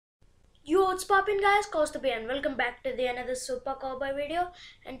What's poppin' guys, Kaustobi and welcome back to the another super cowboy video.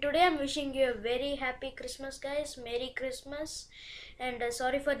 And today I'm wishing you a very happy Christmas guys, Merry Christmas. And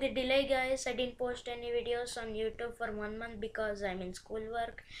sorry for the delay guys, I didn't post any videos on YouTube for 1 month because I'm in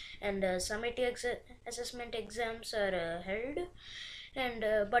schoolwork and assessment exams are held. And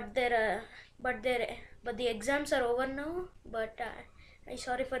but the exams are over now. But I'm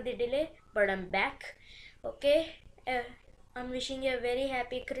sorry for the delay, but I'm back. Okay. I'm wishing you a very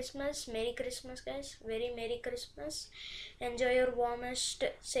happy Christmas. Merry Christmas, guys. Very Merry Christmas. Enjoy your warmest,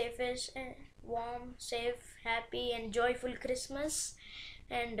 safest, warm, safe, happy, and joyful Christmas.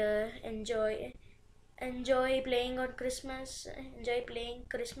 And enjoy playing on Christmas. Enjoy playing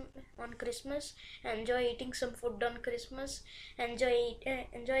on Christmas. Enjoy eating some food on Christmas.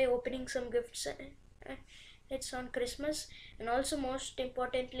 Enjoy opening some gifts. It's on Christmas. And also, most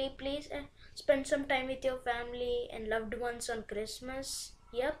importantly, please spend some time with your family and loved ones on Christmas.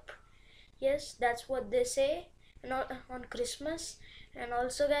 Yep, yes, that's what they say. On Christmas. And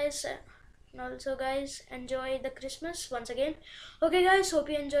also guys, enjoy the Christmas once again. Okay guys, hope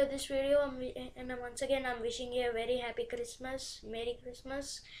you enjoyed this video. Once again, I'm wishing you a very happy Christmas, Merry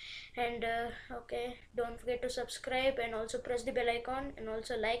Christmas. And okay, don't forget to subscribe and also press the bell icon and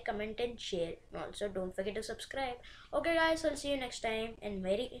also like, comment and share. And also don't forget to subscribe. Okay guys, I'll see you next time and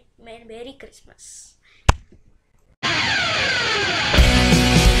Merry Christmas.